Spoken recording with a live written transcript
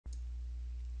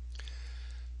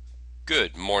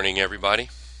Good morning, everybody.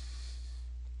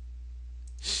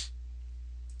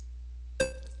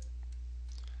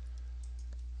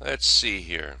 Let's see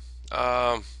here.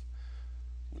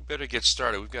 We better get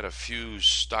started. We've got a few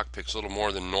stock picks, a little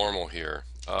more than normal here.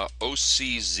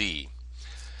 OCZ.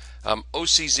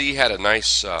 OCZ had a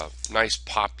nice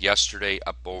pop yesterday,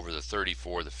 up over the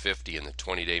 34, the 50, and the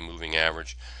 20-day moving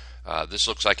average. This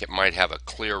looks like it might have a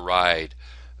clear ride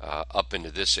up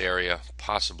into this area,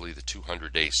 possibly the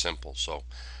 200-day simple. So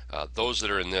those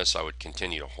that are in this, I would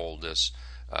continue to hold this.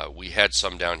 We had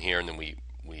some down here, and then we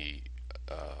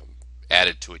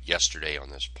added to it yesterday on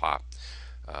this pop.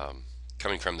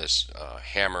 Coming from this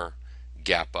hammer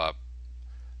gap up,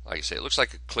 like I say, it looks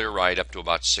like a clear ride up to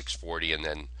about 640, and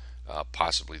then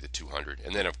possibly the 200.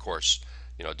 And then, of course,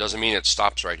 it doesn't mean it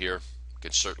stops right here. It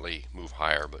could certainly move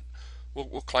higher, but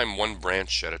we'll climb one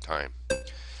branch at a time.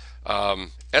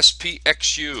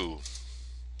 SPXU,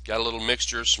 got a little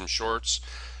mixture, some shorts,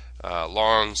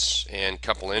 longs, and a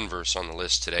couple inverse on the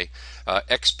list today.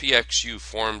 XPXU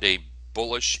formed a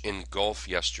bullish engulf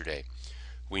yesterday.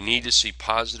 We need to see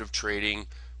positive trading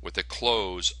with a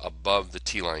close above the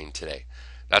T-line today.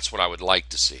 That's what I would like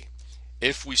to see.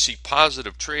 If we see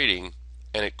positive trading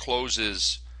and it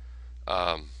closes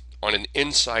on an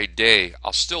inside day,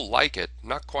 I'll still like it,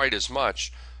 not quite as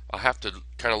much. I'll have to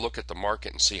kind of look at the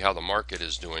market and see how the market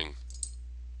is doing.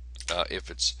 If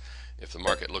the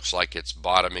market looks like it's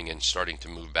bottoming and starting to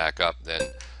move back up,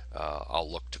 then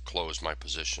I'll look to close my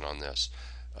position on this.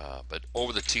 But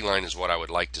over the T-line is what I would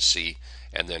like to see,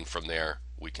 and then from there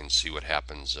we can see what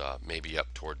happens, maybe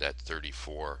up toward that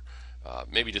 34,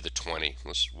 maybe to the 20.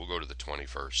 We'll go to the 20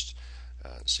 first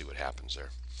and see what happens there.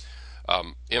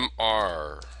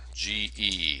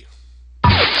 MRGE.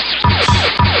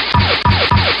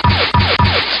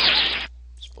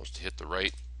 Supposed to hit the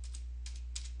right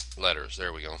letters.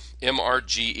 There we go.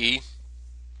 MRGE.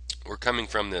 We're coming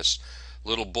from this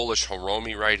little bullish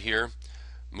Hiromi right here.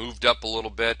 Moved up a little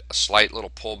bit, a slight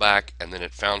little pullback, and then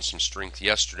it found some strength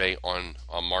yesterday on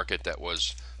a market that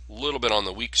was a little bit on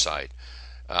the weak side.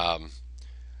 For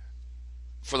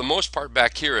the most part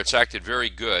back here, it's acted very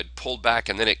good, pulled back,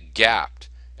 and then it gapped,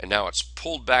 and now it's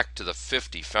pulled back to the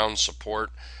 50, found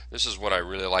support. This is what I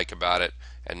really like about it,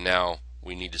 and now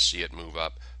we need to see it move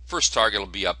up. First target will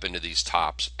be up into these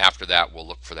tops. After that, we'll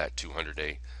look for that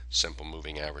 200-day simple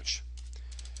moving average.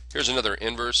 Here's another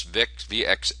inverse,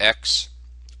 VXX.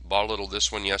 Bought a little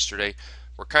this one yesterday.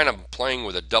 We're kind of playing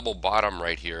with a double bottom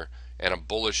right here and a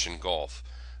bullish engulf.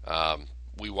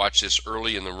 We watched this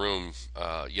early in the room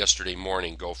yesterday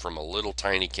morning go from a little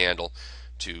tiny candle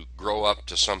to grow up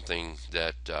to something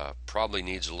that probably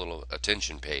needs a little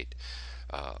attention paid.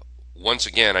 Once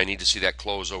again, I need to see that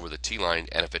close over the T-line,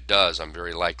 and if it does, I'm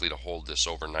very likely to hold this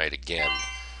overnight again,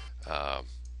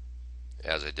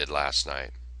 as I did last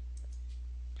night.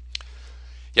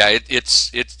 Yeah,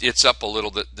 it's up a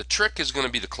little. The trick is going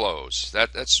to be the close.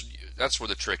 That's where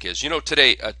the trick is.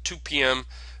 Today at 2 p.m.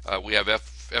 We have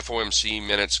FOMC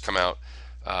minutes come out.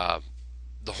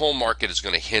 The whole market is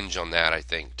going to hinge on that, I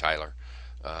think, Tyler.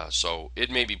 So it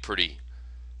may be pretty.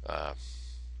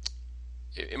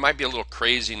 It might be a little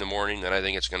crazy in the morning. Then I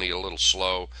think it's going to get a little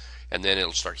slow, and then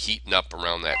it'll start heating up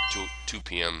around that 2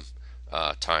 p.m.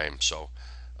 Time. So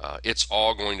it's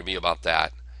all going to be about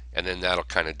that. And then that'll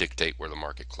kind of dictate where the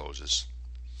market closes.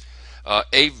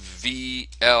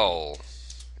 AVL,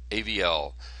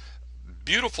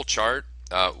 beautiful chart.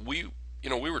 We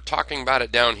were talking about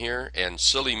it down here, and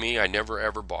silly me, I never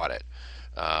ever bought it.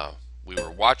 We were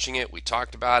watching it, we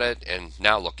talked about it, and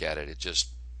now look at it. It just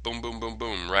boom, boom, boom,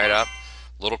 boom, right up.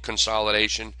 Little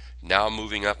consolidation, now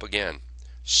moving up again.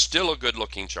 Still a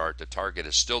good-looking chart. The target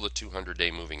is still the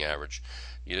 200-day moving average.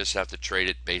 You just have to trade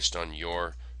it based on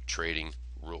your trading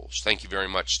rules. Thank you very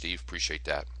much, Steve. Appreciate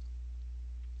that.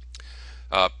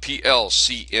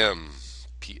 PLCM.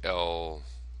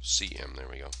 There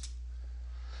we go.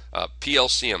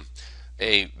 PLCM.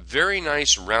 A very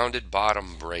nice rounded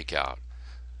bottom breakout.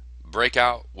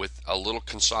 Breakout with a little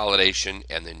consolidation,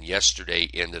 and then yesterday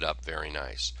ended up very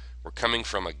nice. We're coming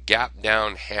from a gap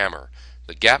down hammer.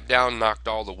 The gap down knocked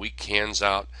all the weak hands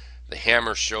out. The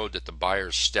hammer showed that the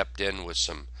buyers stepped in with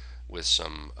some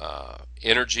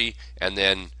energy, and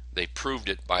then they proved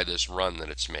it by this run that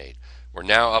it's made. We're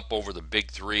now up over the big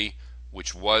three,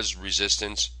 which was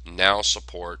resistance, now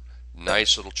support.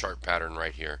 Nice little chart pattern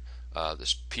right here.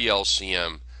 This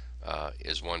PLCM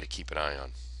is one to keep an eye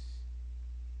on.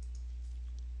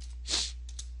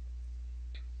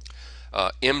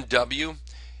 MW,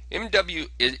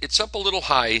 it's up a little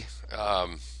high.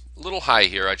 little high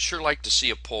here. I'd sure like to see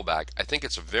a pullback. I think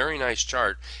it's a very nice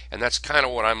chart, and that's kind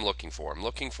of what I'm looking for. I'm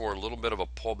looking for a little bit of a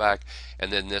pullback,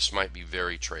 and then this might be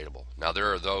very tradable. Now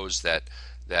there are those that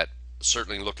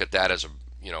certainly look at that as a,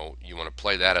 you want to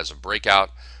play that as a breakout,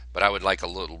 but I would like a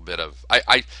little bit of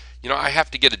I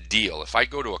have to get a deal. If I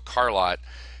go to a car lot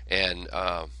and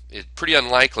it's pretty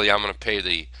unlikely I'm going to pay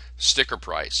the sticker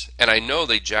price, and I know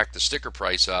they jacked the sticker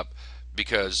price up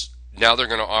because now they're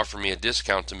going to offer me a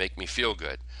discount to make me feel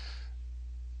good.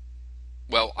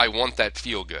 Well, I want that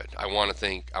feel good. I want to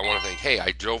think, hey,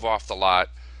 I drove off the lot.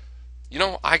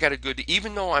 I got a good,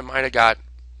 even though I might have got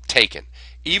taken,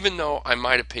 even though I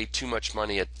might have paid too much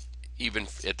money even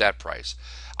at that price,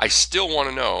 I still want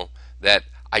to know that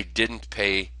I didn't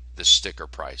pay the sticker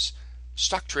price.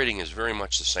 Stock trading is very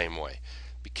much the same way.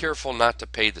 Be careful not to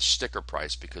pay the sticker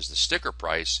price, because the sticker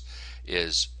price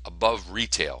is above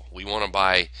retail. We want to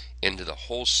buy into the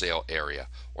wholesale area,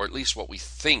 or at least what we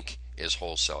think is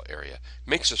wholesale area.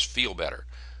 Makes us feel better.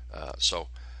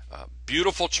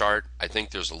 Beautiful chart. I think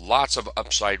there's lots of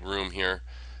upside room here.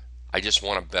 I just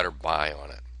want a better buy on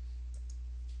it.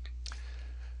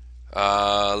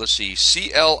 Let's see,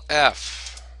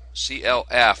 CLF.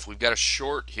 We've got a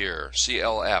short here.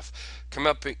 CLF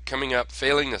coming up,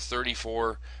 failing the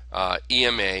 34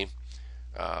 EMA.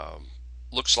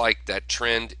 Looks like that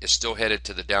trend is still headed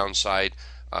to the downside.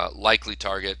 Likely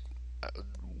target.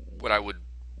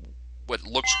 What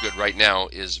looks good right now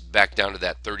is back down to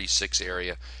that 36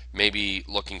 area. Maybe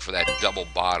looking for that double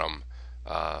bottom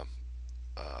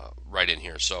right in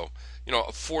here. So a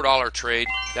 $4 trade,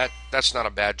 that's not a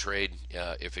bad trade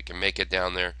if it can make it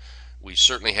down there. We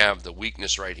certainly have the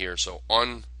weakness right here. So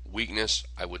on weakness,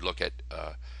 I would look at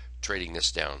trading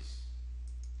this down.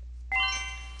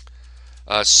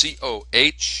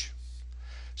 COH.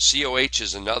 COH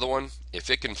is another one. If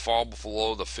it can fall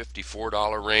below the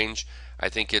 $54 range, I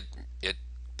think it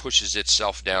pushes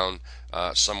itself down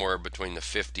somewhere between the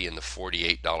 $50 and the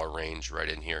 $48 range right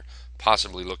in here,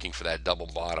 possibly looking for that double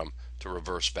bottom to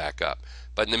reverse back up.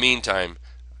 But in the meantime,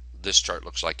 this chart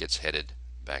looks like it's headed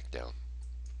back down.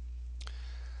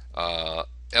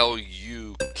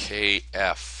 LUKF.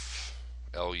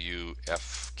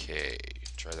 LUFK.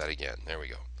 Try that again. There we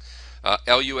go.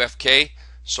 LUFK.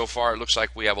 So far, it looks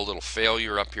like we have a little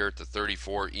failure up here at the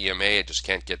 34 EMA. I just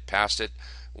can't get past it.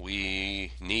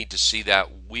 We need to see that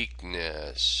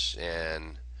weakness,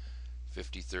 and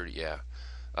 50-30, yeah.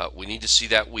 We need to see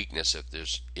that weakness.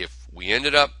 If we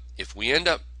end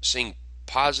up seeing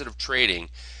positive trading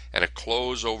and a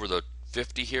close over the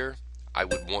 50 here, I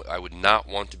would not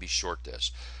want to be short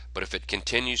this. But if it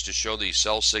continues to show these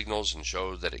sell signals and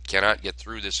show that it cannot get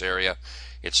through this area,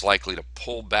 it's likely to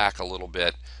pull back a little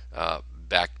bit,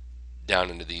 back down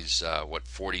into these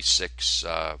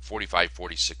 45,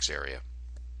 46 area.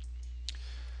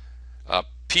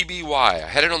 PBY, I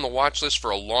had it on the watch list for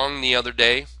a long the other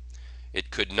day.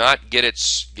 It could not get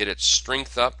its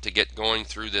strength up to get going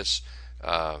through this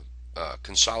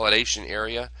consolidation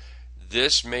area.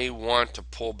 This may want to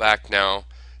pull back now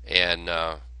and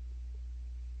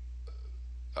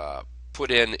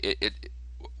put in it.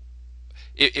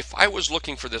 If I was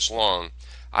looking for this long,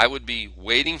 I would be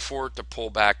waiting for it to pull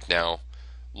back now,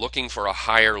 looking for a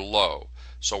higher low.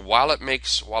 So while it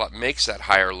makes that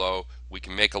higher low, we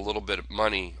can make a little bit of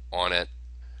money on it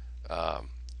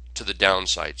to the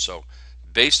downside. So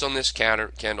based on this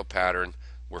candle pattern,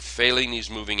 we're failing these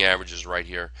moving averages right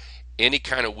here. Any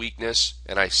kind of weakness,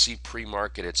 and I see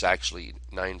pre-market, it's actually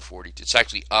 942. It's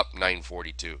actually up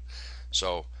 942.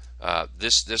 So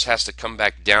this has to come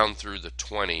back down through the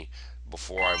 20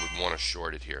 before I would want to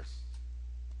short it here.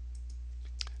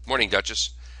 Morning,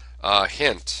 Duchess.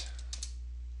 Hint.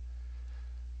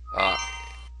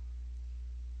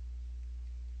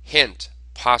 Hint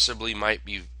possibly might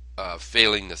be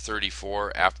failing the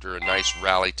 34 after a nice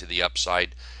rally to the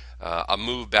upside. A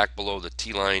move back below the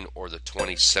T-line or the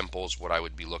 20 simple is what I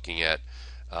would be looking at.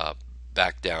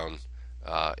 Back down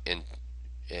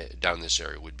down this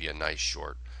area would be a nice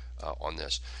short on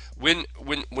this. When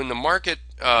the market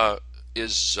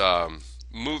is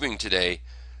moving today,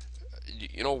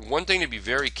 one thing to be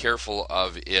very careful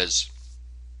of is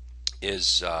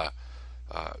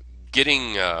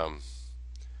getting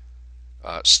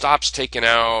stops taken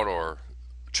out, or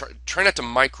try not to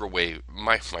microwave.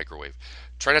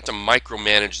 Try not to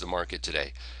micromanage the market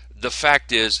today. The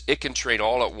fact is, it can trade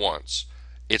all at once.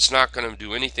 It's not going to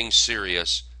do anything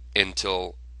serious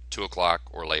until 2 o'clock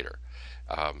or later.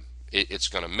 It's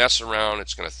going to mess around.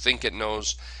 It's going to think it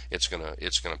knows. It's going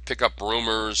to pick up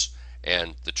rumors.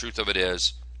 And the truth of it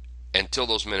is, until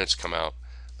those minutes come out,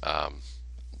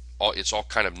 it's all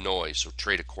kind of noise. So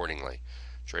trade accordingly.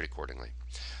 trade accordingly.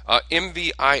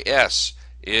 MVIS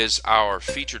is our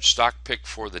featured stock pick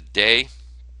for the day.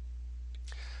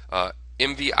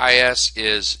 MVIS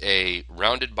is a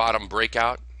rounded bottom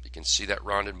breakout. You can see that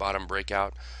rounded bottom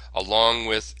breakout along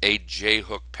with a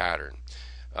J-hook pattern.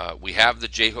 We have the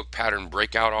J-hook pattern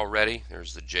breakout already.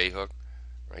 There's the J-hook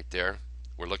right there.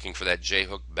 We're looking for that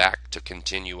J-hook back to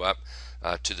continue up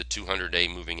to the 200-day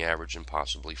moving average and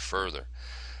possibly further.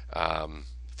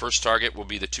 First target will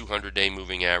be the 200-day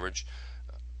moving average.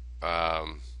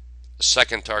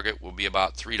 Second target will be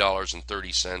about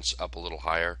 $3.30 up a little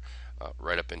higher,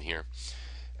 right up in here.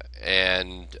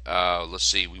 And let's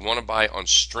see, we want to buy on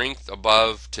strength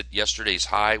above to yesterday's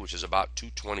high, which is about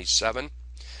 227.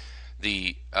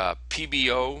 The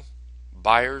PBO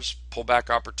buyers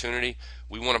pullback opportunity,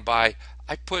 we want to buy.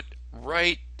 I put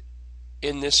right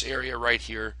in this area right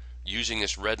here, using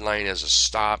this red line as a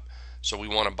stop. So we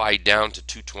want to buy down to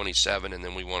 227, and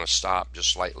then we want to stop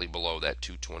just slightly below that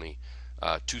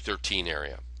 213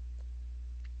 area.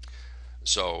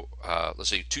 So let's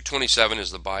see, 227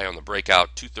 is the buy on the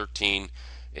breakout, 213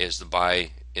 is the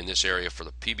buy in this area for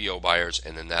the PBO buyers,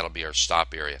 and then that'll be our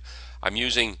stop area. I'm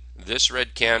using this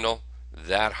red candle,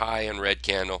 that high and red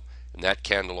candle, and that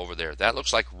candle over there. That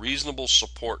looks like reasonable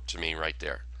support to me right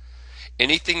there.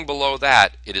 Anything below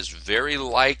that, it is very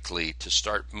likely to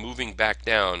start moving back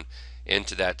down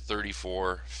into that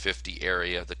 34.50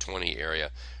 area, the 20 area,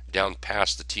 down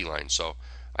past the T-line. So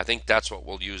I think that's what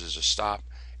we'll use as a stop,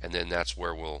 and then that's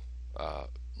where we'll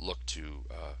look to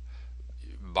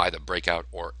buy the breakout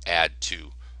or add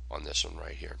to on this one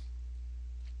right here.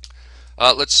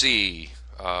 Let's see,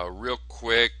 real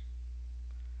quick.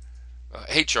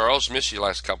 Hey Charles, missed you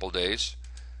last couple days.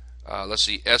 Let's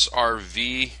see,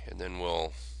 SRV, and then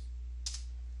we'll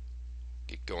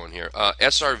get going here.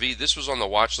 SRV, this was on the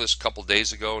watch list a couple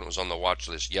days ago, and it was on the watch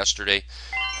list yesterday.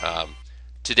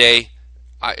 Today,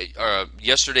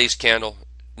 yesterday's candle,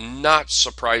 not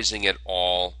surprising at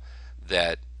all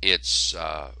that it's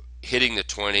hitting the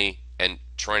 20 and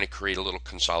trying to create a little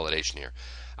consolidation here.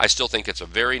 I still think it's a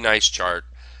very nice chart.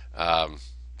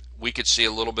 We could see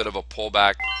a little bit of a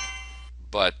pullback,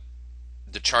 but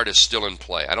the chart is still in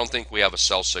play. I don't think we have a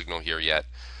sell signal here yet.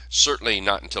 Certainly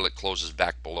not until it closes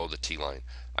back below the T-line.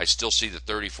 I still see the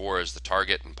 34 as the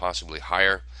target and possibly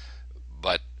higher,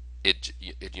 but it's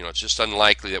just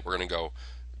unlikely that we're going to go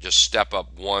just step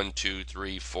up 1, 2,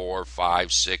 3, 4,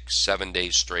 5, 6, 7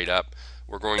 days straight up.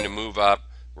 We're going to move up.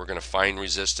 We're going to find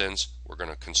resistance. We're going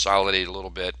to consolidate a little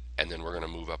bit, and then we're going to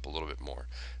move up a little bit more.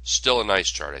 Still a nice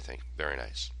chart, I think. Very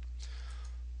nice.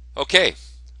 Okay.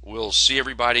 We'll see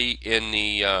everybody in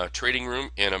the trading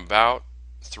room in about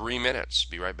 3 minutes.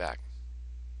 Be right back.